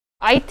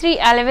i3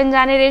 11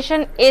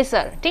 generation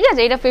acer ঠিক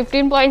আছে, এটা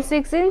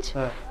 15.6 ইঞ্চ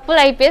ফুল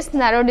আইপিএস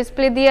ন্যারো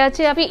ডিসপ্লে দিয়ে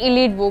আছে। আপনি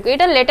এলিট বুক,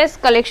 এটা লেটেস্ট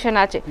কালেকশন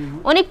আছে,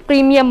 অনেক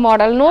premium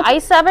model. No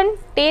i7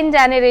 10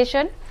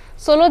 generation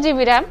 16GB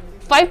RAM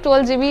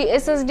 512GB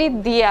SSD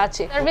দিয়ে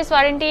আছে। সার্ভিস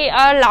ওয়ারেন্টি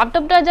আর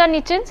ল্যাপটপটা যা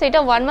নিচ্ছেন সেটা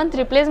 1 মান্থ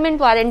রিপ্লেসমেন্ট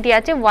ওয়ারেন্টি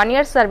আছে, 1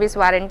 ইয়ার সার্ভিস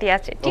ওয়ারেন্টি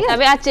আছে, ঠিক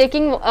আছে। আর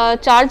চেকিং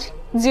চার্জ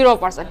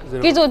 0%,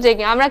 কিছু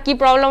চেকিং, আমরা কি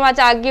প্রবলেম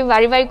আছে আগে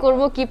ভেরিফাই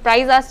করব, কি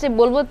প্রাইস আসছে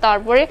বলবো,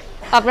 তারপরে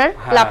আপনার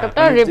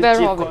ল্যাপটপটা রিপেয়ার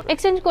হবে।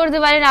 এক্সচেঞ্জ করতে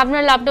পারেন,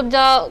 আপনার ল্যাপটপ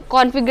যা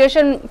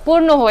কনফিগারেশন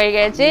পূর্ণ হয়ে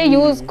গেছে,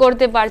 ইউজ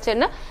করতে পারছেন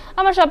না,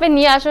 আমার শপে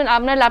নিয়ে আসুন,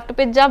 আপনার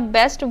ল্যাপটপের যা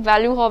বেস্ট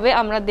ভ্যালু হবে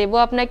আমরা দেবো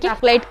আপনাকে।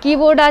 ব্যাকলাইট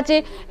কিবোর্ড আছে,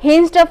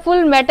 হিঞ্জটা ফুল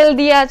মেটাল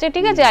দিয়ে আছে,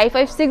 ঠিক আছে। i5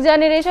 6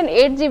 generation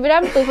 8GB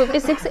RAM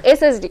 256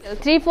 SSD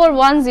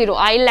 3410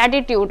 i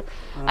Latitude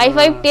i5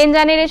 10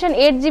 generation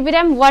 8GB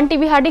RAM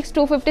 1TB hard disk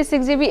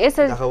 256GB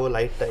SSD। দেখাবো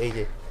লাইটটা, এই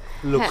যে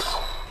লুক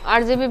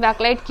RGB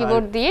ব্যাকলাইট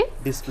কিবোর্ড দিয়ে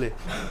ডিসপ্লে।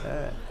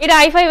 এটা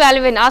i5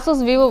 11 asus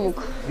vivo book।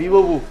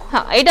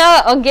 হ্যাঁ, এটা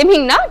গেমিং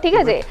না, ঠিক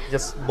আছে,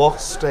 জাস্ট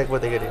বক্সটা একবার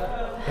দেখে নিন,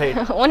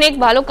 অনেক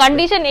ভালো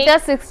কন্ডিশন। এটা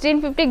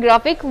 1650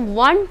 গ্রাফিক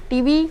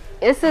 1TB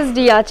SSD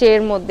আছে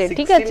এর মধ্যে,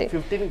 ঠিক আছে।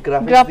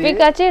 গ্রাফিক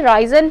আছে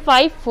ryzen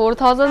 5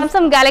 4000,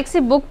 Samsung Galaxy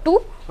Book 2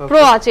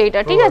 Pro আছে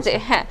এটা, ঠিক আছে।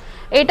 হ্যাঁ,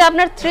 এটা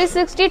আপনার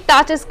 360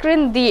 টাচ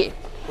স্ক্রিন দিয়ে,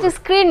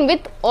 screen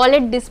with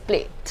OLED display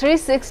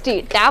 360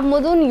 tab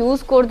মতন ইউজ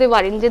করতে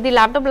পারেন, যদি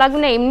ল্যাপটপ লাগবে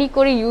না এমনি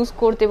করে ইউজ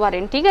করতে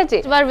পারেন, ঠিক আছে।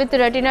 এবার উইথ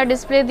রেটিনা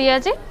ডিসপ্লে দিয়ে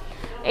আছে।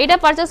 এটা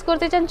পারচেজ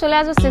করতে চান চলে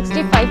আসো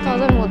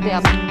 65,000 মধ্যে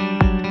আপনি।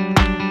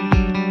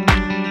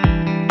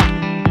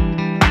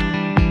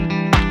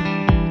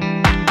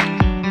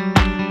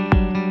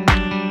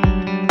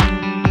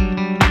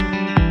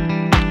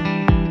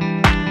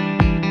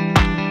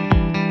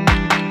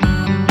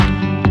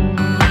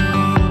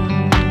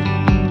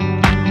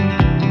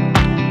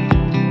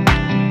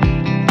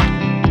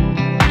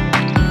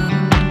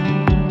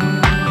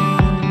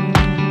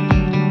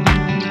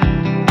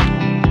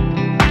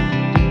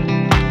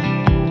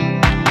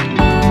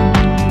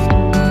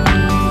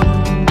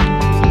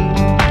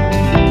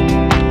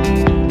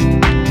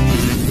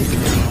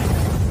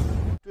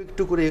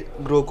 করে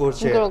গ্রো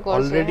করছে,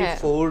 অলরেডি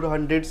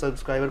 400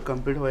 সাবস্ক্রাইবার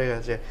কমপ্লিট হয়ে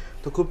গেছে,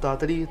 তো খুব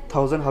তাড়াতাড়ি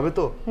 1000 হবে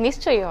তো?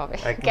 নিশ্চয়ই হবে,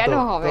 কেন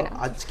হবে না।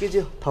 আজকে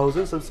যে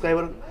 1000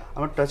 সাবস্ক্রাইবার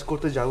আমরা টাচ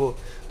করতে যাব,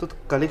 তো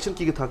কালেকশন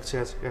কি কি থাকছে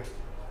আজকে?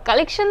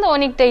 কালেকশন তো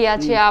অনেকটাই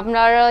আছে,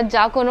 আপনার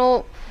যা কোনো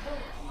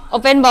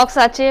ওপেন বক্স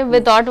আছে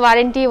উইদাউট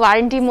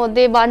ওয়ারেন্টির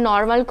মধ্যে বা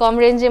নর্মাল কম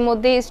রেঞ্জের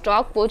মধ্যে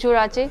স্টক প্রচুর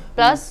আছে,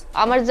 প্লাস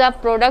আমার যা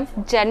প্রোডাক্ট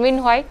জেনুইন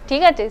হয়,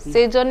 ঠিক আছে,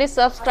 সেই জন্য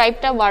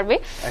সাবস্ক্রাইবটা বাড়বে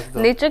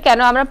নিশ্চয়ই, কেন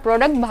আমরা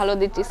প্রোডাক্ট ভালো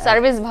দিচ্ছি,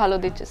 সার্ভিস ভালো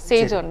দিচ্ছি,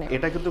 সেই জন্য।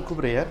 এটা কিন্তু খুব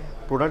রেয়ার,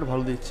 প্রোডাক্ট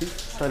ভালো দিচ্ছি,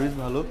 সার্ভিস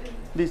ভালো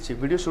দিচ্ছি।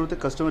 ভিডিও শুরুতে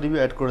কাস্টমার রিভিউ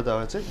অ্যাড করে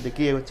দেওয়া আছে,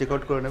 দেখি এবার চেক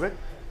আউট করে নেবে।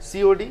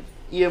 সিওডি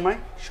ইএমআই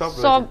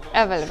সব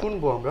अवेलेबल।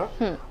 শুনবো আমরা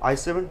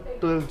i7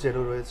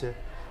 12 রয়েছে,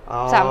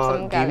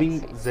 Samsung গেমিং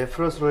Galaxy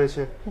জেফরাস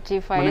রয়েছে,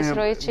 G5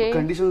 রয়েছে,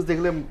 কন্ডিশনস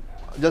দেখলে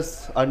জাস্ট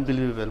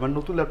আনবিলিভেবল, মানে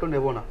নতুন ল্যাপটপ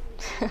নেব না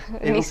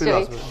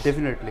নিশ্চয়ই,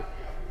 ডেফিনেটলি।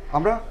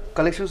 আমরা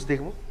কালেকশনস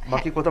দেখবো,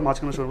 বাকি কথা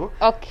মাঝখানে শুনবো।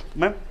 ওকে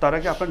ম্যাম, তার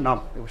আগে আপনার নাম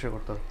অবশ্যই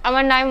করতে হবে।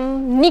 আমার নাম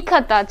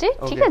নিখাতা আছে,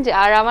 ঠিক আছে,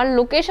 আর আমার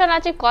লোকেশন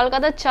আছে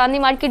কলকাতা চাঁদনি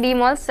মার্কেট ডি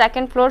মল,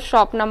 সেকেন্ড ফ্লোর,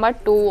 শপ নাম্বার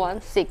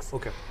 216।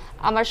 ওকে,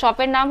 আমার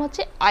শপের নাম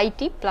হচ্ছে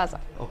আইটি প্লাজা।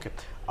 ওকে,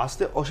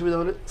 আসতে অসুবিধা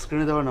হলে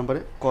স্ক্রিনে দেওয়া নাম্বারে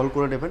কল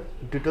করে নেবেন,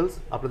 ডিটেলস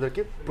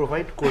আপনাদেরকে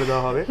প্রোভাইড করে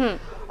দেওয়া হবে।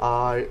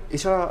 আর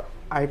এছাড়া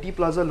IT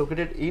plaza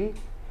located in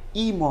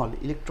E mall,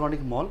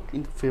 electronic mall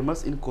in famous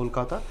in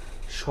Kolkata,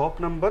 shop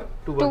number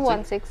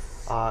 216।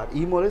 আর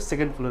ই মলের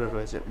সেকেন্ড ফ্লোরে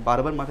রয়েছে।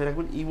 বারবার মাথায়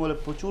রাখবেন, ই মলে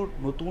প্রচুর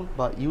নতুন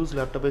বা ইউজ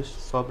ল্যাপটপের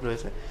শপ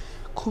রয়েছে,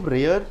 খুব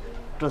রেয়ার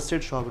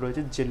ট্রাস্টেড শপ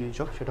রয়েছে, জেনুইন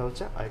শপ, সেটা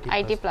হচ্ছে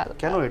আইটি প্লাজা।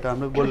 কেন এটা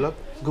আমরা বললাম,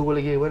 গুগলে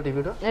গিয়ে একবার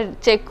রিভিউটা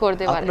চেক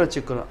করতে পারেন, আপনারা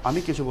চেক করুন, আমি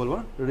কিছু বলবো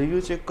না,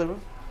 রিভিউ চেক করবেন,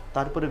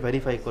 তারপরে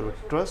ভেরিফাই করবে,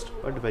 ট্রাস্ট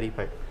বাট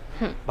ভেরিফাই,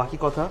 বাকি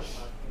কথা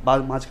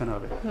মাঝখানে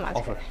হবে।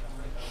 অফার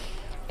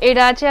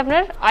এটা আছে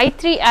আপনার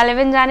i3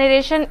 11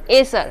 জেনারেশন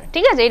acer,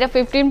 ঠিক আছে, এটা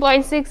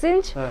 15.6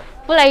 ইঞ্চ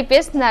ফুল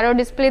আইপিএস ন্যারো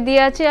ডিসপ্লে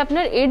দিয়ে আছে,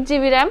 আপনার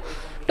 8GB RAM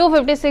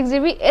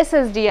 256GB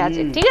SSD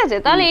আছে, ঠিক আছে।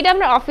 তাহলে এটা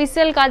আমরা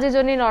অফিসিয়াল কাজের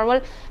জন্য নরমাল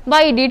বা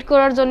এডিট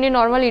করার জন্য,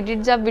 নরমাল এডিট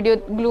যা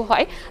ভিডিওগুলো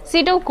হয়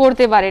সেটাও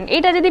করতে পারেন।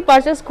 এটা যদি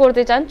পারচেজ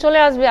করতে চান চলে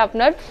আসবে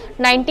আপনার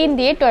 19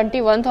 দিয়ে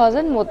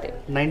 21,000 মধ্যে,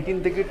 19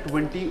 থেকে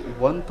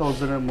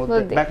 21,000 এর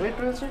মধ্যে। ব্যাকলাইট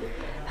রয়েছে?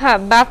 হ্যাঁ,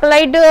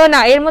 ব্যাকলাইট না,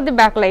 এর মধ্যে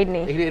ব্যাকলাইট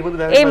নেই,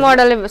 এই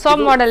মডেলে সব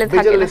মডেলে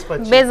থাকে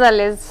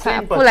বেজালেস,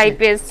 ফুল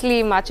আইপিএস,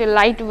 স্লিম আছে,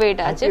 লাইট ওয়েট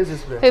আছে,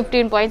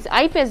 15 পয়েন্টস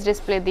আইপিএস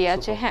ডিসপ্লে দিয়ে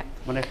আছে। হ্যাঁ,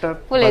 মানে একটা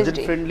বাজেট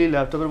ফ্রেন্ডলি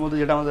ল্যাপটপের মধ্যে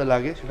যেটা আমাদের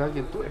লাগে সেটা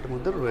কিন্তু এর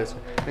মধ্যে রয়েছে।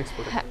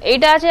 হ্যাঁ,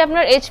 এটা আছে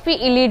আপনার এইচপি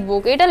এলিট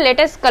বুক, এটা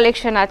লেটেস্ট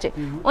কালেকশন আছে,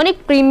 অনেক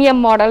প্রিমিয়াম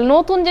মডেল,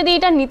 নতুন যদি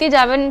এটা নিতে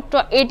যাবেন তো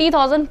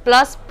 80,000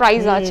 প্লাস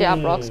প্রাইস আছে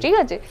অ্যাপ্রক্স, ঠিক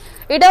আছে।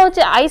 এটা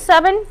হচ্ছে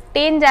i7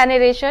 10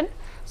 generation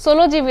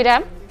 16GB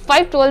RAM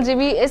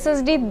 512GB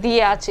SSD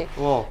দিয়ে আছে,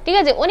 ঠিক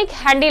আছে, অনেক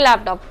handy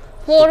laptop,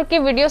 4K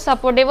video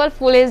supportable,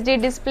 full HD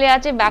display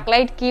আছে,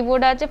 ব্যাকলাইট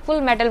কিবোর্ড আছে, ফুল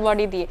মেটাল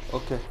বডি দিয়ে।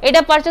 ওকে,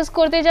 এটা পারচেজ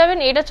করতে যাবেন,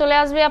 এটা চলে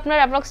আসবে আপনার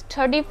অ্যাপ্রক্স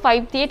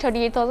 35 দিয়ে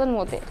 38,000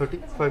 মধ্যে।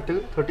 35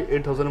 থেকে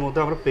 38,000 এর মধ্যে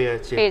আমরা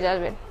পেয়ে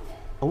যাবেন।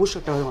 অবশ্যই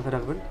একটা কথা মাথায়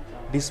রাখবেন,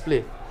 display,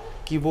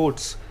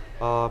 keyboards,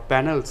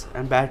 panels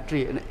and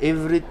battery and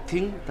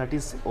everything that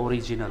is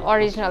original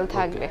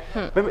থাকবে।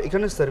 ম্যাম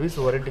এখানে সার্ভিস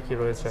ওয়ারেন্টি কি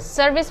রয়েছে?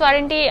 সার্ভিস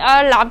ওয়ারেন্টি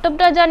আর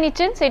ল্যাপটপটা যা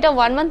নিচ্ছেন সেটা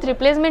 1 মান্থ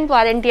রিপ্লেসমেন্ট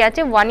ওয়ারেন্টি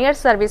আছে, 1 ইয়ার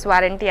সার্ভিস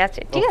ওয়ারেন্টি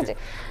আছে, ঠিক আছে।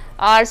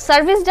 আর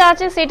সার্ভিস যা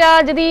আছে সেটা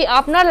যদি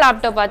আপনার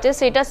ল্যাপটপ আছে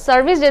সেটা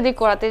সার্ভিস যদি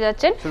করাতে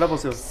যাচ্ছেন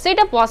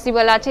সেটা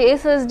পসিবল আছে।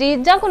 এসএসডি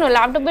যা কোনো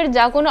ল্যাপটপের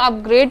যা কোনো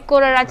আপগ্রেড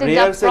করার আছে,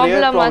 যা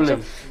প্রবলেম আছে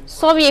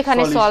সবই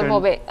এখানে সলভ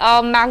হবে।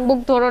 ম্যাকবুক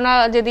ধরো না,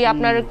 যদি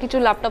আপনার কিছু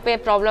ল্যাপটপে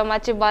প্রবলেম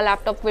আছে বা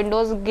laptop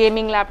Windows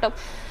gaming laptop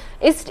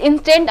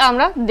instant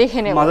আমরা দেখে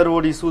নেব।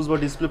 মাদারবোর্ড ইস্যুস বা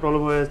ডিসপ্লে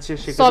প্রবলেম হয়ে যাচ্ছে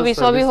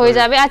সবই হয়ে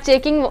যাবে। আর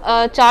চেকিং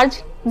চার্জ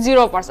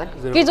 0%,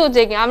 কিছু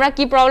চেকিং আমরা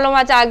কি প্রবলেম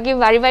আছে আগে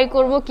ভেরিফাই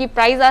করব, কি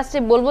প্রাইস আসছে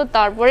বলবো,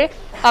 তারপরে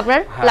আপনার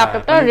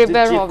ল্যাপটপটা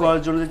রিপেয়ার হবে। চেক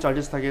করার জন্য যে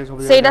চার্জেস থাকে সব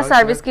সেটা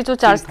সার্ভিস কিছু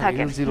চার্জ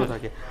থাকে, জিরো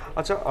থাকে।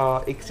 আচ্ছা,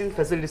 এক্সচেঞ্জ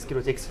ফ্যাসিলিটিস কি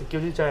রয়েছে? কেউ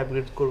যদি চায়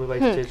আপগ্রেড করবে বা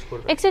এক্সচেঞ্জ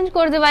করবে, এক্সচেঞ্জ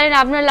করতে পারেন।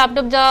 আপনার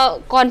ল্যাপটপ যা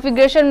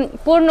কনফিগারেশন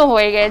পূর্ণ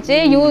হয়ে গেছে,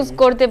 ইউজ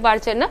করতে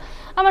পারছেন না,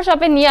 আমার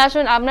শপে নিয়ে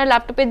আসুন। আপনার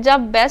ল্যাপটপের যা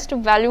বেস্ট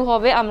ভ্যালু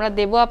হবে আমরা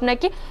দেব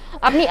আপনাকে,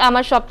 আপনি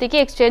আমার শপ থেকে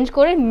এক্সচেঞ্জ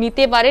করে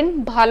নিতে পারেন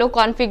ভালো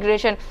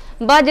কনফিগারেশন।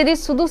 বা যদি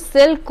শুধু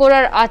সেল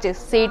করার আছে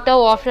সেটাও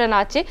অপশন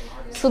আছে,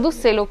 শুধু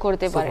সেলও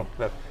করতে পারেন।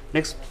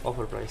 Next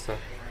offer price sir?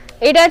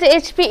 এটা আছে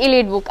HP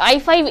EliteBook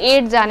i5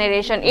 8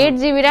 generation,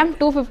 8GB RAM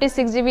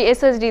 256GB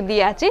SSD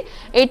দিয়ে আছে।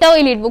 এটাও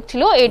এলিটবুক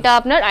ছিল, এটা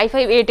আপনার i5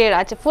 8 এর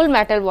আছে, ফুল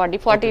মেটাল বডি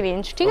 14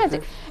 ইঞ্চ, ঠিক আছে।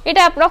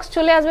 এটা অ্যাপ্রক্স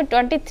চলে আসবে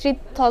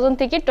 23,000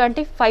 থেকে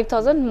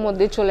 25,000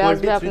 মধ্যে চলে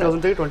আসবে আপনার,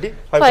 23,000 থেকে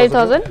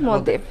 25,000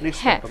 মধ্যে।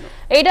 হ্যাঁ,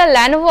 এটা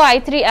lenovo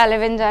i3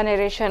 11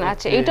 জেনারেশন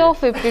আছে, এটাও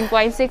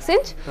 15.6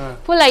 ইঞ্চ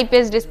ফুল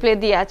আইপিএস ডিসপ্লে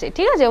দিয়ে আছে,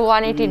 ঠিক আছে,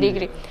 180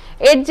 degree,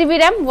 8GB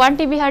RAM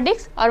 1TB hard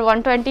disk আর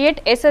 128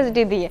 SSD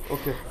দিয়ে।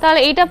 তাহলে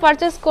এটা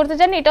পারচেজ করতে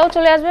চান, এটাও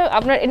চলে আসবে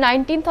আপনার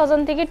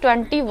 19,000 থেকে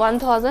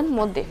 21,000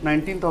 মধ্যে,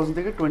 19,000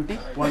 থেকে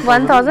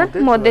 21,000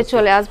 মধ্যে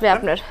চলে আসবে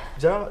আপনার।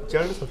 যারা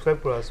চ্যানেল সাবস্ক্রাইব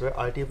করে আসবে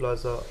আইটি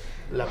প্লাজা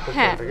ল্যাপটপ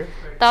থেকে,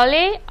 তাহলে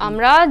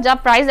আমরা যা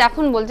প্রাইস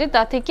এখন বলছি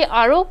তা থেকে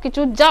আরো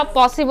কিছু যা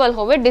পসিবল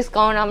হবে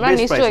ডিসকাউন্ট আমরা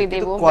নিশ্চয়ই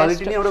দেব।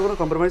 কোয়ালিটি নিয়ে আমরা কোনো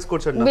কম্প্রোমাইজ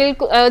করছেন না?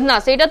 বিলকুল না,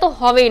 সেটা তো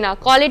হবেই না।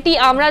 কোয়ালিটি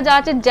আমরা যা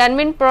আছে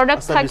জেনুইন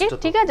প্রোডাক্ট থাকে,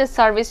 ঠিক আছে।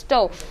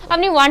 সার্ভিসটাও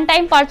আপনি ওয়ান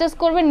টাইম পারচেজ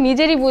করবেন,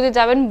 নিজেরই বুঝে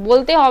যাবেন,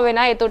 বলতে হবে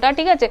না এতটা,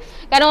 ঠিক আছে।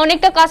 কারণ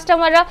অনেকটা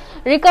কাস্টমাররা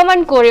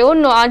রিকমেন্ড করে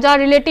অন্য যা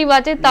রিলেটিভ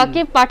আছে তাকে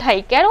পাঠাই,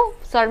 কেন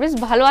সার্ভিস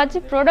ভালো আছে,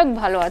 প্রোডাক্ট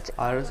ভালো আছে।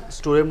 আর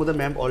স্টোরের মধ্যে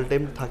ম্যাম অল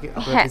টাইম থাকে,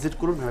 আপনারা ভিজিট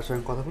করুন, আর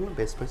সঙ্গে কথা বলুন,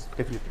 বেস্ট প্রাইস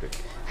ডেফিনেটলি।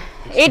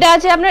 এটা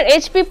আছে আপনার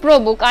HP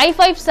ProBook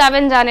i5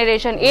 7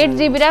 generation,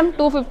 8GB RAM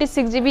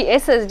 256GB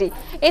SSD।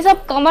 এইসব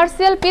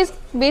কমার্শিয়াল পিস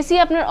বেশি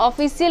আপনার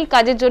অফিসিয়াল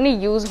কাজের জন্য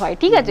ইউজ হয়,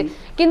 ঠিক আছে।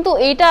 কিন্তু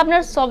এটা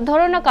আপনার সব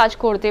ধরনের কাজ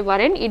করতে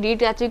পারেন,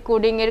 এডিট আছে,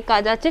 কোডিং এর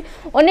কাজ আছে,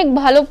 অনেক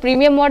ভালো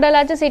প্রিমিয়াম মডেল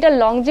আছে, সেটা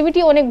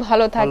লংজিভিটি অনেক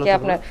ভালো থাকে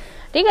আপনার,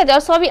 ঠিক আছে।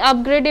 আর সবই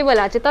আপগ্রেডেবল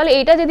আছে। তাহলে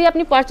এটা যদি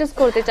আপনি পারচেজ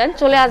করতে চান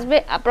চলে আসবে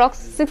অ্যাপ্রক্স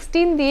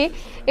 16 দিয়ে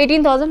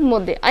 18,000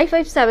 মধ্যে, i5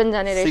 7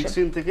 জেনারেশন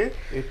 16 থেকে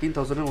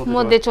 18,000 এর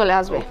মধ্যে চলে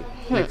আসবে।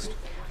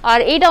 আর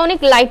এটা অনেক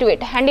লাইট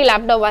ওয়েট হ্যান্ডি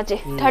ল্যাপটপ আছে,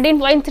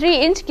 13.3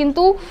 ইঞ্চ,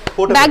 কিন্তু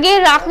ব্যাগে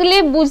রাখলে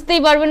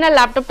বুঝতেই পারবেন না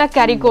ল্যাপটপটা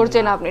ক্যারি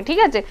করছেন আপনি, ঠিক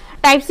আছে।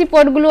 টাইপ সি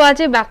পোর্ট গুলো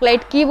আছে,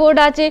 ব্যাকলাইট কিবোর্ড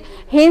আছে,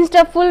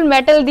 হিঞ্জটা ফুল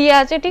মেটাল দিয়ে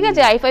আছে, ঠিক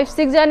আছে। i5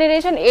 6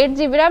 generation,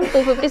 8GB RAM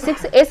 256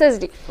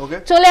 SSD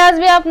চলে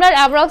আসবে আপনার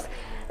অ্যাপ্রক্স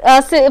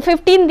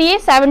 15 দিয়ে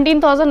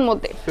 17,000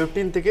 মধ্যে,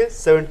 15 থেকে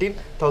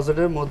 17,000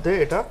 এর মধ্যে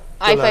এটা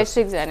i5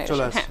 6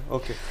 জেনারেশন।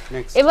 ওকে,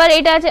 নেক্সট এবার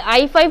এটা আছে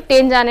i5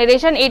 10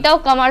 জেনারেশন, এটাও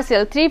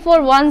commercial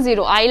 3410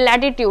 i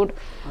Latitude,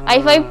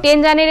 i5 10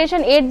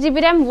 generation, 8GB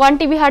RAM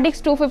 1TB hard disk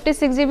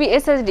 256GB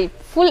SSD,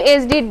 full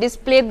HD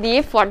display দিয়ে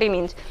 14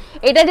 ইঞ্চ।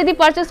 এটা যদি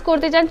পারচেজ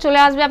করতে চান চলে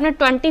আসবে আপনার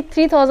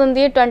 23,000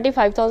 দিয়ে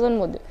 25,000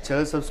 মধ্যে।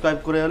 চ্যানেল সাবস্ক্রাইব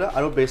করে হলে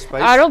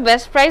আরো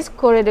বেস্ট প্রাইস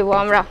করে দেব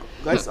আমরা।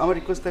 গাইস, আমার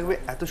রিকোয়েস্ট থাকবে,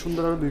 এত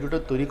সুন্দর আর ভিডিওটা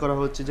তৈরি করা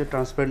হচ্ছে যে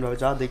ট্রান্সপারেন্ট ভাবে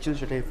যা দেখছেন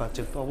সেটাই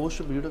পাচ্ছেন, তো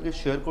অবশ্যই ভিডিওটাকে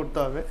শেয়ার করতে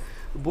হবে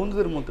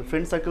বন্ধুদের মধ্যে,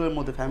 ফ্রেন্ড সার্কেলের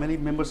মধ্যে, ফ্যামিলি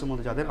মেম্বার্সের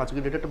মধ্যে, যাদের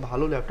আজকের ডেটে একটা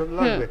ভালো ল্যাপটপ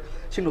লাগবে,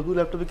 সে নতুন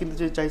ল্যাপটপে কিনতে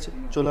চাইছে,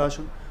 চলে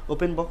আসুন।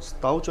 ওপেন বক্স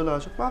তাও চলে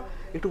আসুন, বা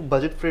একটু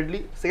budget friendly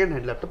second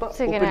hand laptop বা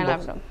ওপেন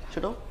বক্স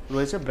সেটাও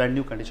রয়েছে ব্র্যান্ড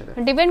নিউ কন্ডিশনে।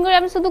 ডিপেন্ড করে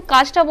আপনি শুধু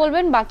কাজটা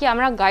বলবেন, বাকি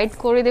আমরা গাইড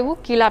করে দেব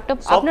কি ল্যাপটপ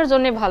আপনার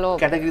জন্য ভালো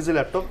হবে। ক্যাটাগরিজের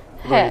ল্যাপটপ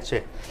রয়েছে।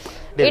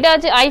 এটা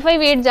আছে i5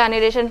 8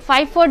 জেনারেশন,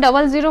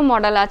 5400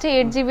 মডেল আছে,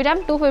 8GB RAM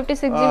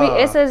 256GB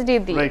SSD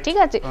দিয়ে, ঠিক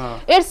আছে।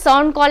 এর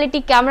sound quality,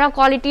 camera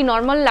quality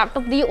normal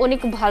laptop দিয়ে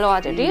অনেক ভালো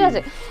আছে, ঠিক আছে।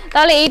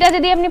 তাহলে এইটা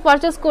যদি আপনি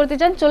পারচেজ করতে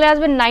চান চলে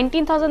আসবে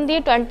 19,000 দিয়ে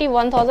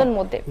 21,000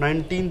 মধ্যে,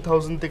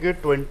 19,000 থেকে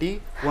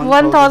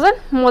 21,000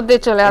 মধ্যে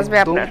চলে আসবে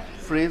আপনার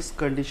ফ্রেশ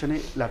কন্ডিশনে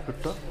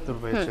ল্যাপটপটা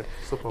রয়েছে।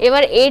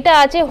 এবার এটা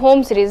আছে হোম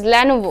সিরিজ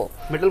lenovo,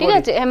 ঠিক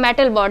আছে,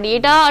 মেটাল বডি,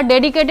 এটা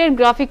ডেডিকেটেড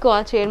গ্রাফিকও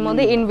আছে এর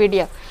মধ্যে,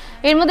 এনভিডিয়া।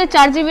 এর মধ্যে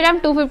 4GB RAM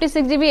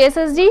 256GB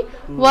SSD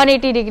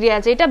 180 degree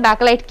আছে। এটা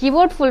ব্যাকলাইট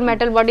কিবোর্ড ফুল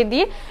মেটাল বডি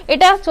দিয়ে,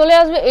 এটা চলে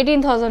আসবে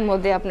 18000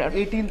 মধ্যে আপনার।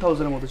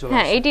 18000 এর মধ্যে চলে আসবে।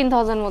 হ্যাঁ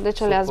 18000 মধ্যে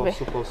চলে আসবে।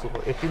 সুপার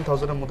সুপার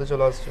 18000 এর মধ্যে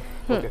চলে আসছে।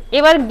 ওকে,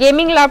 এবার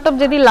গেমিং ল্যাপটপ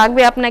যদি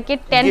লাগবে আপনাকে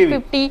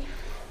 1050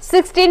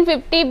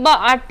 1650 বা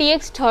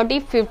RTX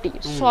 3050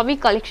 সবই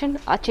কালেকশন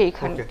আছে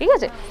এখানে, ঠিক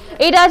আছে।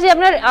 এটা আছে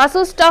আপনার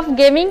Asus TUF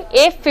Gaming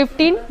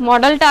A15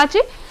 মডেলটা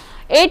আছে,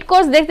 8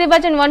 কোর্স দেখতে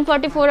পাচ্ছেন,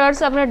 144 আওয়ার্স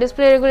আপনার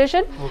ডিসপ্লে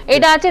রেগুলেশন।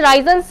 এটা আছে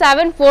Ryzen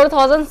 7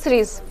 4000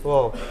 series,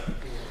 wow.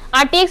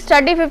 RTX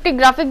 3050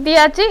 graphic দিয়ে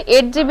আছে,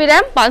 8GB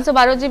RAM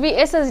 512GB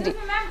SSD।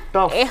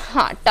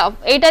 হ্যাঁ টাফ।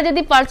 এটা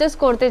যদি পারচেজ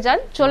করতে চান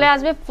চলে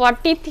আসবে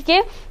 40 থেকে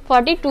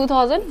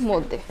 42000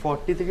 মধ্যে।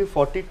 40 থেকে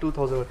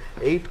 42000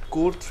 8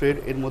 কোর থ্রেড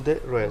এর মধ্যে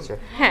রয়েছে।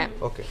 হ্যাঁ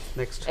ওকে,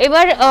 নেক্সট।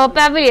 এবার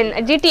Pavilion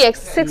GTX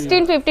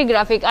 1650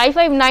 graphic i5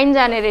 9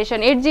 generation,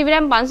 8GB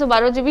RAM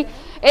 512GB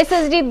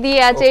SSD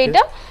দিয়ে আছে।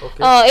 এটা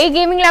এই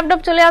গেমিং ল্যাপটপ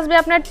চলে আসবে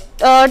আপনার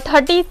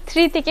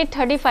 33 থেকে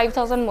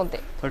 35000 মধ্যে।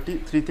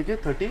 33 থেকে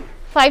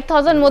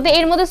 5000 মধ্যে।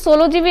 এর মধ্যে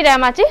 16GB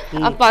RAM আছে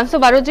আর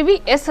 512GB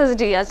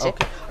SSD আছে।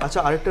 আচ্ছা,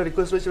 আরেকটা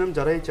রিকোয়েস্ট রয়েছে ম্যাম,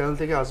 যারা এই চ্যানেল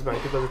থেকে আসবে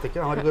আইটি প্লাজা থেকে,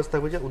 আমার রিকোয়েস্ট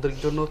থাকবে যে ওদের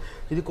জন্য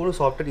যদি কোনো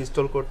সফটওয়্যার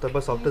ইনস্টল করতে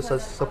বা সফটওয়্যার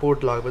সাপোর্ট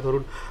লাগবে,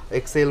 ধরুন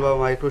এক্সেল বা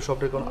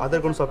মাইক্রোসফটের কোনো আদার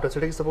কোনো সফটওয়্যার,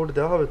 সেটা কি সাপোর্ট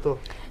দেওয়া হবে? তো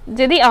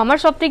যদি আমার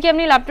শপ থেকে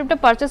আপনি ল্যাপটপটা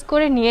পারচেজ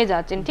করে নিয়ে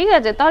যাচ্ছেন, ঠিক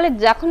আছে, তাহলে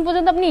যখন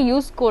পর্যন্ত আপনি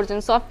ইউজ করছেন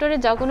সফটওয়্যারে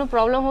যা কোনো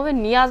প্রবলেম হবে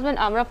নিয়ে আসবেন,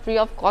 আমরা ফ্রি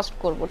অফ কস্ট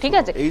করব, ঠিক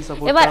আছে।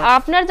 এবার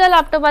আপনার যা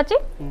ল্যাপটপ আছে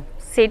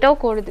সেটাও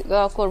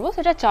করব,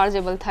 সেটা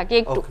চার্জেবল থাকে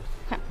একটু,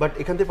 বাট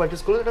এখান থেকে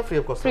পারচেজ করলে এটা free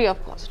of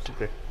cost.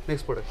 Okay,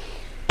 next product.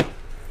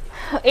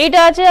 এটা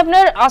আছে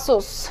আপনার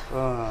Asus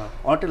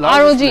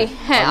ROG,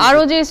 হ্যাঁ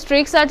ROG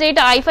Strix আছে।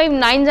 এটা i5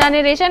 9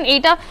 জেনারেশন,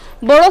 এটা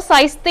বড়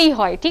সাইজতেই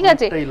হয়, ঠিক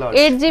আছে।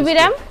 8GB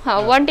RAM, হ্যাঁ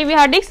 1TB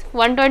হার্ড ডিস্ক,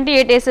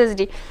 128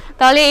 SSD।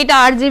 তাহলে এটা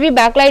 8GB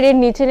ব্যাকলাইট, এর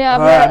নিচে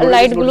আপনার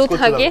লাইট গুলো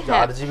থাকে,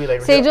 হ্যাঁ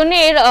সেই জন্য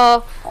এর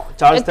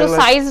একটু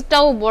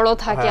সাইজটাও বড়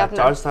থাকে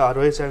আপনার। চার্জ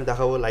রয়েছে, আমি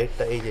দেখাবো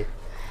লাইটটা, এই যে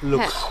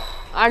লুক,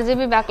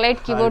 8GB ব্যাকলাইট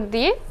কিবোর্ড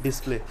দিয়ে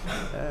ডিসপ্লে।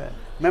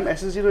 ম্যাম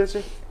SSD রয়েছে?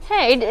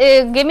 হ্যাঁ,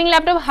 gaming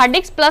laptop hard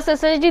disk plus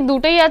SSD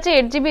দুটোই আছে,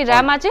 8GB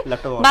RAM আছে,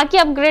 বাকি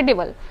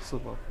আপগ্রেডেবল।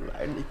 সুপার,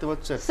 লাইট দেখতে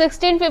পাচ্ছেন,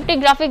 1650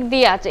 গ্রাফিক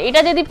দিয়ে আছে।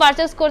 এটা যদি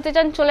পারচেজ করতে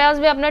চান চলে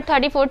আসবে আপনার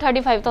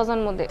 34-35,000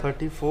 মধ্যে।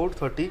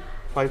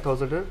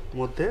 34-35,000 এর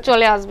মধ্যে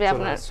চলে আসবে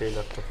আপনার সেই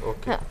ল্যাপটপ।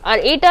 ওকে, আর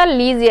এটা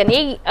লিজিয়ান,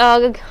 এই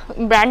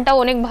ব্র্যান্ডটাও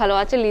অনেক ভালো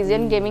আছে,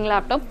 লিজিয়ান গেমিং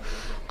ল্যাপটপ।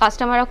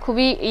 কাস্টমাররা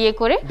খুবই ইয়ে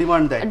করে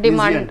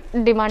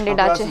ডিমান্ডেড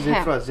আছে।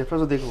 হ্যাঁ,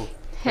 জেফরাসও দেখো।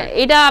 হ্যাঁ,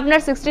 এটা আপনার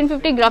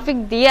 1650 গ্রাফিক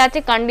দিয়ে আছে,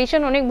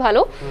 কন্ডিশন অনেক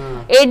ভালো,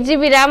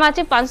 8GB RAM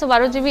আছে,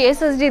 512GB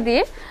SSD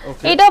দিয়ে।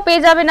 এটাও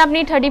পেয়ে যাবেন আপনি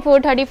 34,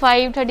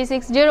 35,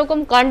 36 যেরকম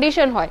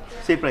কন্ডিশন হয়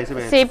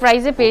সেই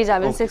প্রাইসে পেয়ে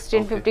যাবেন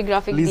 1650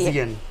 গ্রাফিক দিয়ে।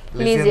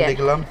 লিজিয়ান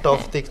দেখলাম,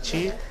 টপ দেখছি,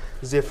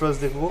 জেফরাস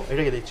দেখবো,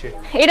 এটা কি দেখছি?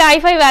 এটা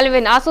i5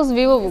 11 Asus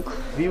VivoBook।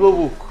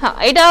 হ্যাঁ,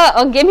 এটা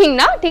গেমিং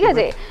না, ঠিক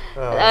আছে।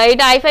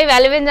 এটা i5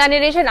 11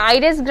 জেনারেশন,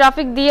 আইরিস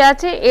গ্রাফিক দিয়ে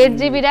আছে,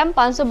 8GB RAM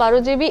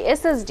 512GB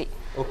SSD।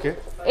 ওকে,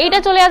 এইটা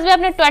চলে আসবে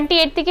আপনার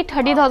 28 থেকে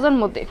 30,000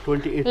 মধ্যে।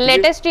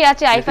 লেটেস্টই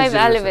আছে i5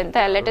 11,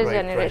 তাই লেটেস্ট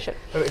জেনারেশন।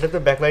 এটাতে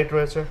ব্যাকলাইট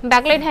রয়েছে?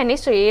 ব্যাকলাইট, হ্যাঁ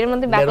নিশ্চয়ই, এর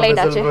মধ্যে ব্যাকলাইট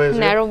আছে,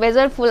 ন্যারো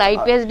বেজার, ফুল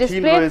IPS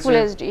ডিসপ্লে, ফুল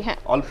HD। হ্যাঁ,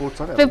 অল পোর্টস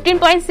আছে,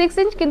 15.6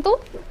 ইঞ্চ, কিন্তু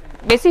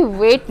বেশি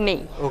ওয়েট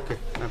নেই। ওকে,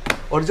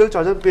 অরিজিনাল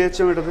চার্জার পেয়েছে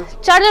এটাতে?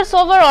 চার্জার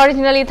সবার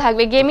অরিজিনালি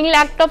থাকবে। গেমিং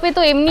ল্যাপটপে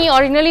তো এমনি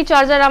অরিজিনালি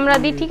চার্জার আমরা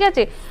দিই, ঠিক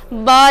আছে,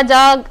 বা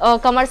যা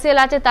কমার্শিয়াল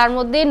আছে তার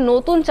মধ্যে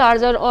নতুন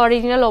চার্জার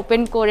অরিজিনাল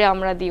ওপেন করে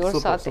আমরা দিই ওর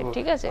সাথে,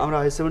 ঠিক আছে। আমরা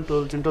i7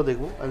 12 জেনটাও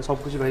দেখবো, আমি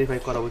সবকিছু ভেরিফাই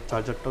করাবো,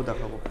 চার্জারটাও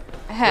দেখাবো।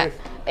 হ্যাঁ,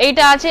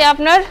 এইটা আছে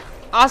আপনার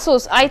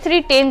Asus i3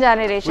 10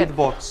 generation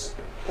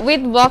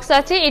with box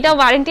আছে। এটা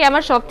ওয়ারেন্টি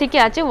আমার সব থেকে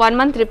আছে, 1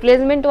 month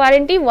replacement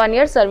warranty, 1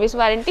 year service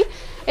warranty.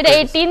 এটা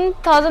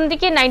 18,000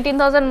 থেকে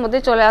 19,000 মধ্যে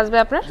চলে আসবে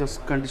আপনার। Just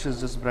conditions,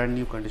 just brand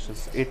new conditions,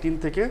 18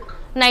 থেকে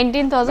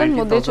 19,000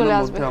 মধ্যে চলে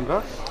আসবে। আমরা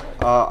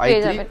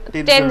i3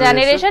 10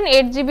 জেনারেশন,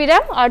 8GB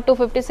RAM আর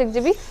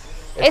 256GB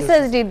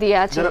SSD দিয়ে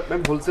আছে। যারা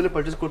ম্যাম হোলসেলে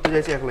পারচেজ করতে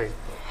চাইছে এক লাইন,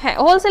 হ্যাঁ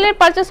হোলসেলের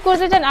পারচেজ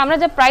করতে চান, আমরা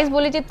যে প্রাইস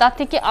বলেছি তার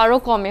থেকে আরো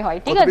কমে হয়,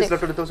 ঠিক আছে,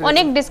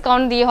 অনেক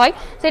ডিসকাউন্ট দিয়ে হয়।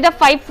 সেটা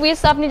 5 পিস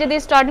আপনি যদি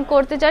স্টার্ট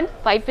করতে চান,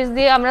 5 পিস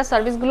দিয়ে আমরা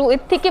সার্ভিসগুলো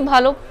এর থেকে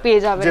ভালো পেয়ে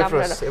যাবেন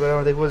আপনারা। এবার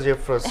আমরা দেখব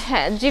জেফরাস।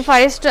 হ্যাঁ, জি5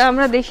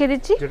 আমরা দেখিয়ে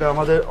দিচ্ছি, যেটা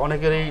আমাদের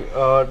অনেকেরই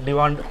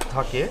ডিমান্ড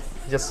থাকে,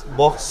 জাস্ট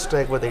বক্সটা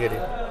একবার দেখে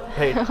নিন।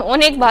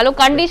 অনেক ভালো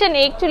কন্ডিশন,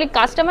 অ্যাকচুয়ালি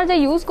কাস্টমার যে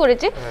ইউজ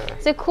করেছে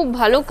সে খুব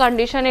ভালো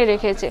কন্ডিশনে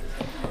রেখেছে,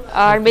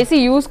 আর বেশি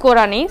ইউজ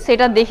করা নেই,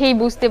 সেটা দেখেই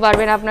বুঝতে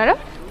পারবেন আপনারা।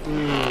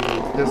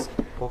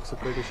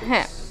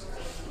 হ্যাঁ,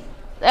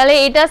 তাহলে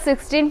এটা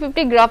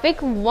 1650 গ্রাফিক,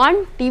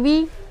 1TB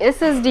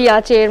SSD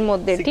আছে এর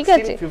মধ্যে, ঠিক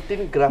আছে।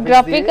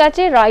 গ্রাফিক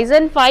আছে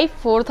Ryzen 5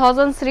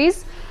 4000 সিরিজ,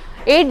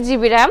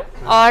 8GB RAM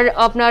আর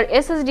আপনার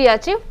SSD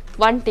আছে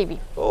 1TB।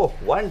 ও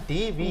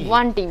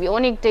 1TB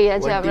অনেকটাই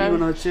আছে, আপনার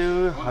মনে হচ্ছে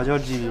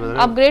 1000GB,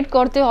 আপগ্রেড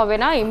করতে হবে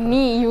না,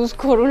 এমনি ইউজ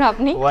করুন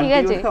আপনি, ঠিক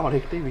আছে,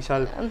 অনেকটাই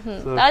বিশাল।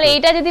 তাহলে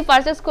এটা যদি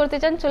পারচেজ করতে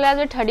চান চলে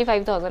আসবে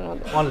 35,000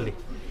 মধ্যে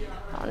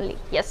অনলি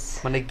ইয়েস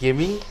মানে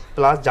গেমিং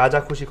প্লাস যা যা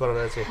খুশি করার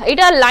আছে।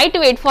 এটা লাইট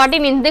ওয়েট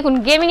 14 ইঞ্চ, দেখুন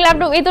গেমিং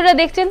ল্যাপটপ এই তোটা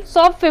দেখছেন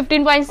সব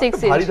 15.6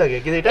 ইঞ্চ, ভারী থাকে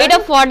কিন্তু এটা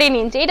 14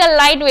 ইঞ্চ, এটা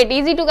light weight,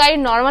 easy to carry,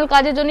 normal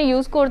কাজের জন্য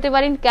ইউজ করতে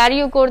পারেন,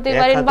 ক্যারিও করতে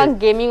পারেন বা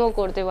গেমিংও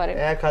করতে পারেন,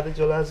 এক হাতে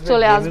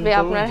চলে আসবে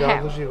আপনার। যা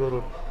হ্যাঁ খুশি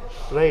করুন,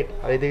 রাইট।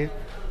 আর এদিকে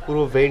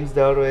পুরো ভেন্টস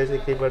দেওয়া রয়েছে,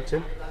 দেখতে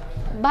পাচ্ছেন,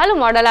 ভালো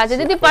মডেল আছে।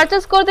 যদি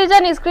পারচেজ করতে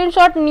চান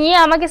স্ক্রিনশট নিয়ে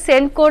আমাকে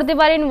সেন্ড করতে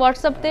পারেন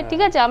হোয়াটসঅ্যাপে,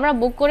 ঠিক আছে, আমরা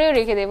বুক করেও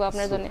রেখে দেব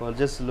আপনার জন্য।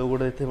 জাস্ট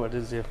লোগোটা দেখতে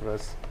পাচ্ছেন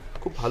জেফরাস,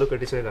 খুব ভালো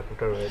কন্ডিশনের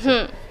ল্যাপটপটা রয়েছে।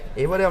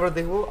 এবারে আমরা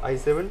দেখবো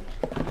i7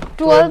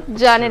 12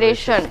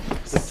 জেনারেশন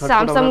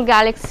স্যামসাং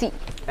গ্যালাক্সি।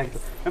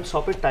 একদম ম্যাম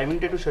শপের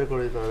টাইমিংটা একটু শেয়ার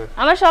করে দিতে হবে।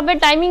 আমার শপের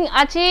টাইমিং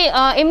আছে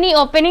এমনি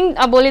ওপেনিং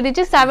বলে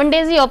দিচ্ছি 7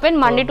 ডেজই ওপেন,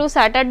 মানডে টু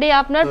স্যাটারডে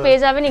আপনার পেয়ে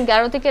যাবেন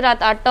 11 থেকে রাত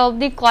 8টা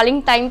অবধি। কলিং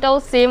টাইমটাও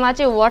সেম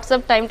আছে,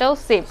 হোয়াটসঅ্যাপ টাইমটাও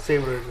সেম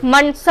রয়েছে।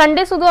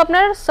 সানডে শুধু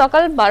আপনার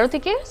সকাল 12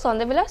 থেকে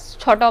সন্ধ্যাবেলা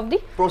 6টা অবধি।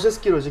 প্রসেস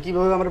কি রয়েছে,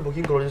 কিভাবে আমরা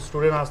বুকিং করব,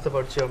 স্টুডেন্ট আসতে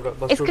পারছি আমরা?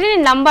 স্ক্রিনে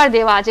নাম্বার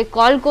দেওয়া আছে,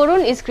 কল করুন,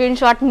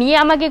 স্ক্রিনশট নিয়ে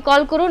আমাকে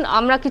কল করুন,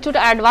 আমরা কিছুটা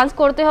অ্যাডভান্স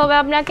করতে হবে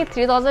আপনাকে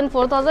 3000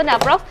 4000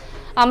 অ্যাপ্রক্স,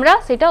 আমরা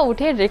সেটা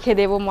উঠে রেখে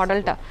দেব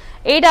মডেলটা।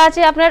 এইটা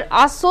আছে আপনার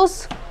আসুস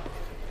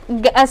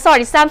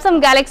সরি স্যামসাং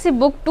গ্যালাক্সি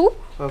বুক 2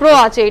 প্রো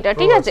আছে এটা,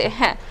 ঠিক আছে।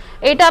 হ্যাঁ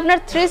এটা আপনার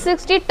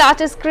 360 টাচ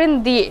স্ক্রিন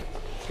দিয়ে,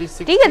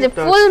 ঠিক আছে,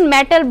 ফুল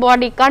মেটাল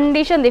বডি,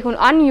 কন্ডিশন দেখুন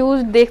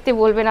আনইউজড দেখতে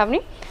বলবেন আপনি,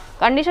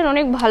 কন্ডিশন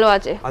অনেক ভালো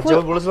আছে। আচ্ছা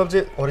বলেছিলাম যে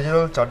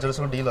অরিজিনাল চার্জারের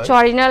সঙ্গে ডিল হয়,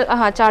 অরিজিনাল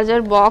হ্যাঁ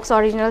চার্জার বক্স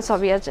অরিজিনাল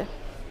সবই আছে,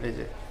 এই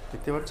যে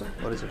দেখতে পাচ্ছেন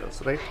original,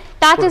 right.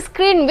 Touch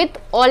screen with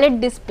OLED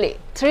display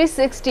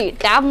 360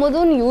 tab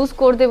মতন ইউজ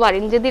করতে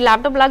পারেন, যদি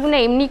ল্যাপটপ লাগবে না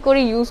এমনি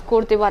করে ইউজ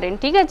করতে পারেন,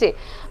 ঠিক আছে।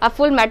 আর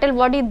ফুল মেটাল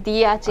বডি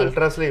দিয়ে আছে,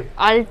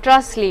 আলট্রা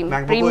স্লিম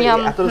প্রিমিয়াম।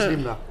 এত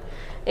স্লিম না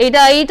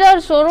এইটার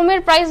শোরুমের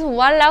প্রাইস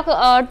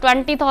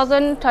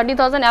 1,20,000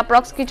 30,000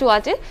 অ্যাপ্রক্স কিছু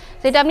আছে,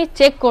 সেটা আপনি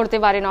চেক করতে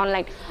পারেন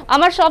অনলাইন।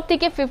 আমার সব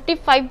থেকে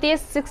 55 দিয়ে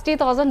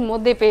 60,000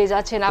 মধ্যে পেয়ে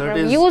যাচ্ছেন আপনারা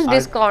ইউজ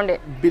ডিসকাউন্টে,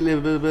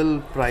 বিলিভেবল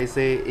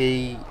প্রাইসে এই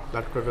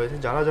ল্যাপটপ রয়েছে।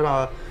 যারা যারা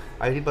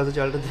আইটি প্লাজা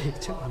চ্যানেলটা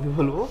দেখছেন আমি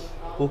বলবো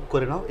বুক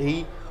করে নাও, এই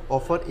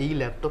অফার এই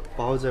ল্যাপটপ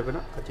পাওয়া যাবে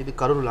না। আর যদি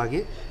কারোর লাগে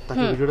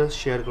তাকে ভিডিওটা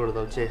শেয়ার করে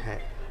দাও যে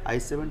হ্যাঁ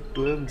i7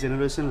 12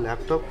 জেনারেশন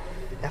ল্যাপটপ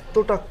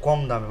এতটা কম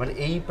দামে, মানে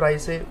এই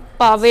প্রাইসে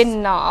পাবেন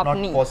না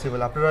আপনি, নট পসিবল।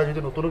 আপনারা যদি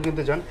নতুনও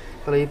কিনতে চান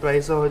তাহলে এই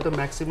প্রাইসে হয়তো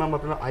ম্যাক্সিমাম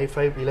আপনারা i5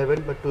 11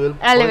 বা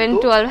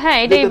 12 হ্যাঁ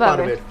এটাই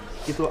পাবেন,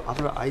 কিন্তু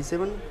আপনারা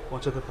i7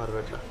 পৌঁছাতে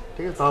পারবেন না,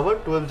 ঠিক আছে। আবার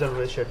 12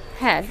 জেনারেশন,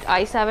 হ্যাঁ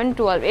i7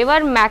 12। এবার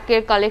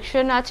ম্যাকের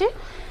কালেকশন আছে,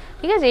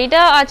 ঠিক আছে।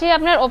 এটা আছে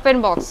আপনার ওপেন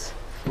বক্স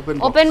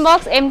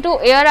M2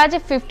 এয়ার আছে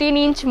 15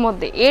 ইঞ্চ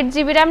মধ্যে,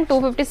 8GB RAM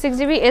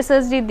 256GB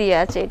SSD দিয়ে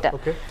আছে এটা,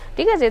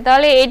 ঠিক আছে।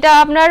 তাহলে এটা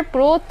আপনার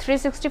প্রো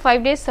 365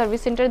 ডেজ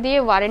সার্ভিস সেন্টার দিয়ে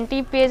ওয়ারেন্টি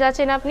পেয়ে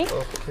যাচ্ছেন আপনি।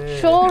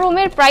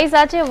 শোরুমের প্রাইস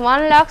আছে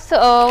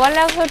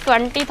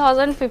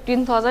 1,20,000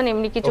 15,000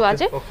 এমনি কিছু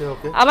আছে,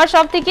 আমার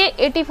সব থেকে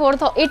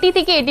 80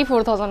 থেকে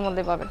 84,000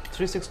 মধ্যে পাবেন।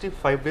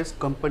 365 days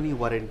company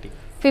warranty,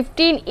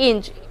 15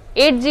 inch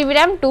 8GB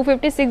RAM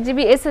 256GB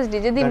SSD,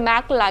 যদি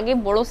ম্যাক লাগে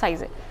বড়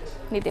সাইজে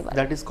নিতে পারেন।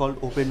 That is called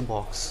open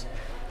box,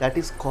 that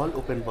is called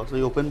open box.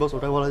 ওই ওপেন বক্স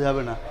ওটা বলা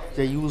যাবে না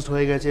যে ইউজড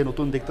হয়ে গেছে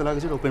নতুন দেখতে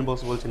লাগছে ওপেন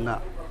বক্স বলছেন না,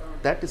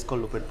 that is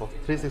called open box.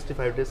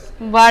 365 days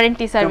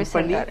warranty service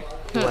centre,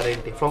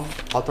 warranty from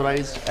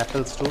authorised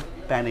Apple store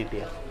pan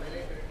India.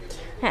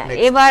 হ্যাঁ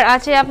এবার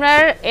আছে আপনার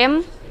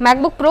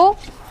MacBook pro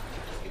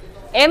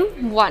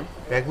M1,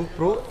 MacBook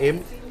pro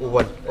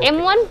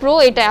M1 pro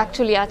এটা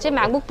অ্যাকচুয়ালি আছে,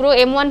 ম্যাকবুক প্রো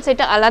M1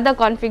 সেটা আলাদা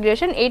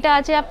কনফিগারেশন, এটা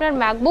আছে আপনার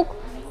ম্যাকবুক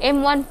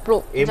M1 প্রো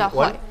যা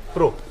হয়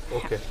প্রো,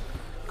 ওকে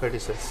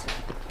 36।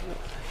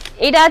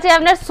 এটা আছে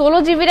আপনার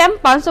 16GB RAM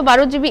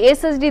 512GB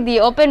SSD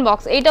দিয়ে ওপেন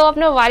বক্স, এটাও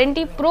আপনার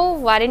warranty pro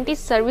warranty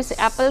service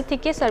Apple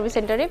থেকে সার্ভিস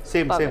সেন্টারে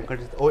সেম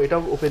ও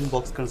এটাও open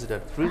box consider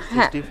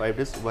 365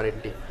 days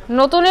warranty.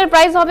 নতুনের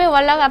প্রাইস হবে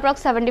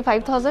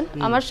 1,75,000,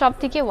 আমার সব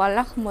থেকে 1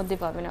 লাখ মধ্যে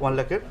পাবেন, 1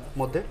 লাখের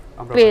মধ্যে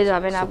আমরা পেয়ে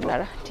যাবেন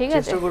আপনারা, ঠিক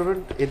আছে। চেষ্টা করবেন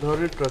এই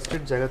ধরনের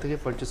ট্রাস্টেড জায়গা থেকে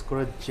পারচেজ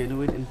করা,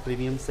 genuine and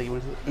premium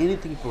segment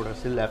anything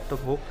products,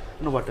 laptop হোক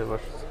নো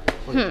হোয়াটএভার।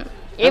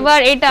 এবার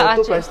এটা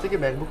আছে প্রাইস থেকে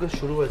ম্যাকবুকের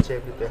শুরু হচ্ছে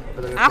এমনিতে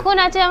এখন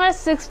আছে আমার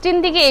 16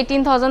 থেকে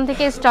 18,000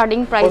 থেকে স্টার্টিং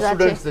প্রাইস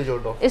আছে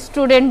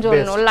স্টুডেন্ট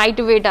জন্য, লাইট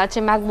ওয়েট আছে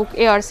ম্যাকবুক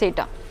এয়ার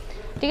সেটা,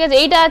 ঠিক আছে।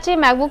 এইটা আছে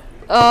ম্যাকবুক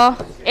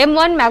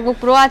M1 ম্যাকবুক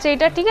প্রো আছে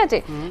এটা, ঠিক আছে।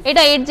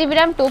 এটা 8GB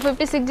RAM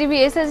 256GB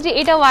SSD,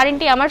 এটা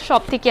ওয়ারেন্টি আমার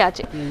সব থেকে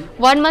আছে,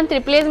 1 মান্থ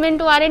রিপ্লেসমেন্ট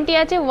ওয়ারেন্টি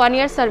আছে, 1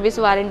 ইয়ার সার্ভিস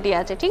ওয়ারেন্টি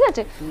আছে, ঠিক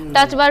আছে।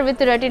 Touch bar with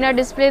retina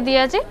display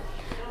দিয়ে আছে।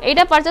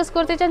 এটা পারচেজ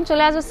করতে চান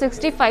চলে আসবে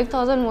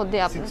 65,000 মধ্যে,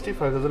 আপনি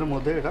 65,000 এর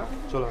মধ্যে এটা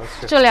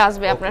চলে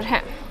আসবে আপনার।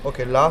 হ্যাঁ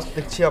ওকে লাস্ট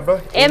দেখছি আমরা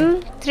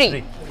M3।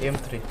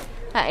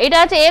 হ্যাঁ এটা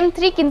আছে M3,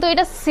 কিন্তু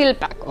এটা সিল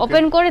প্যাক,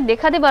 ওপেন করে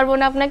দেখাতে পারবো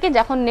না আপনাকে,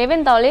 যখন নেবেন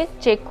তাহলে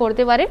চেক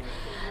করতে পারেন।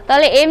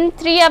 তাহলে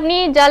M3 আপনি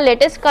যা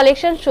লেটেস্ট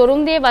কালেকশন শোরুম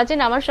দিয়ে বাঁচেন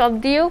আমার সব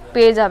দিয়েও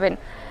পেয়ে যাবেন।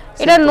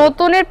 এটা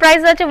নতুনের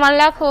প্রাইস আছে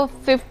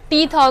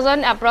 1,50,000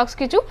 অ্যাপ্রক্স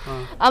কিছু,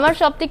 আমার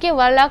সব থেকে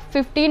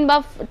 1,15,000 বা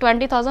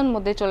 20,000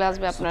 মধ্যে চলে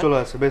আসবে আপনার, চলে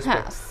আসবে বেস্ট।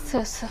 হ্যাঁ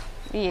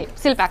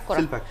সিল প্যাক করা,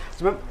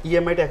 ম্যাম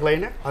ইএমআই টা এক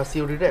লাইনে আর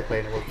সিওডি টা এক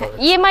লাইনে বলতে হবে।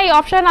 ইএমআই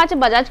অপশন আছে,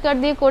 বাজাজ কার্ড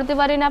দিয়ে করতে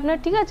পারেন আপনার,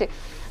 ঠিক আছে।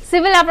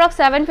 সিভিল অ্যাপ্রক্স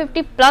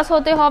 750 প্লাস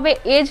হতে হবে,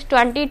 এজ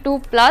 22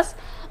 প্লাস,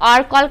 আর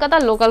কলকাতা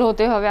লোকাল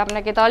হতে হবে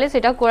আপনাকে, তাহলে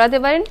সেটা করাতে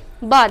পারেন।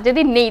 বা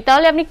যদি নেই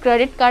তাহলে আপনি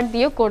ক্রেডিট কার্ড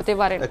দিয়েও করতে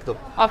পারেন, একদম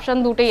অপশন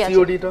দুটোই আছে।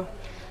 সিওডিটা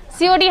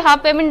COD half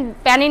payment,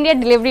 pan India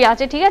delivery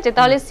আছে, ঠিক আছে।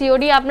 তাহলে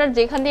সিওডি আপনার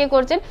যেখান থেকে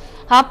করছেন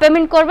হাফ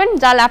পেমেন্ট করবেন,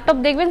 যা ল্যাপটপ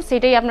দেখবেন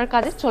সেটাই আপনার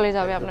কাছে চলে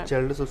যাবে। আপনার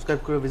চ্যানেলটা সাবস্ক্রাইব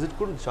করে ভিজিট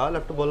করুন, যা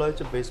ল্যাপটপ বলা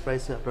হয়েছে বেস্ট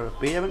প্রাইসে আপনারা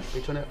পেয়ে যাবেন।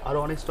 পেছনে আরও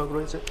অনেক স্টক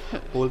রয়েছে,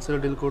 হোলসেল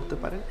ডিল করতে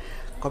পারেন।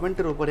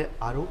 কমেন্টের উপরে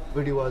আরও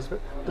ভিডিও আসবে,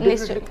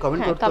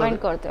 কমেন্ট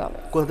করতে হবে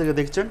কোথা থেকে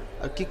দেখছেন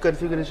আর কি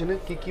কনফিগারেশনে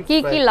কি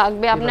কি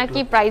লাগবে আপনার,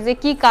 কি প্রাইসে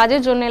কি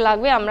কাজের জন্য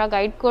লাগবে আমরা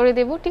গাইড করে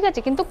দেব, ঠিক আছে।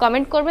 কিন্তু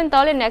কমেন্ট করবেন,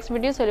 তাহলে নেক্সট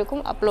ভিডিও সেরকম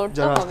আপলোড হবে।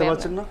 যারা আসতে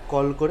পারছেন না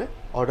কল করে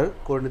অর্ডার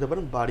করে নিতে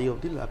পারেন, বাড়ি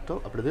অবধি ল্যাপটপ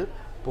আপনাদের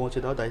পৌঁছে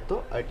দেওয়ার দায়িত্ব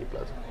আইটি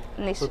প্লাজা।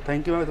 তো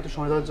থ্যাংক ইউ ম্যাম এত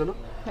সময় দেওয়ার জন্য।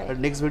 আর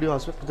নেক্সট ভিডিও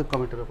আসবে প্রত্যেক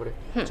কমেন্টের উপরে।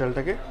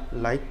 চ্যানেলটাকে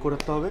লাইক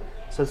করতে হবে,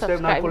 সাবস্ক্রাইব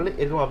না করলে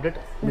এরকম আপডেট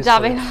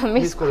যাবে না,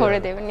 মিস করে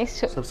দেবেন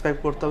নিশ্চয়ই। সাবস্ক্রাইব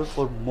করতে হবে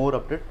ফর মোর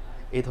আপডেট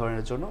এই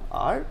ধরনের জন্য।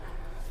 আর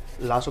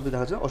লাস্ট অবধি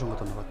দেখার জন্য অসংখ্য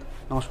ধন্যবাদ।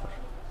 নমস্কার।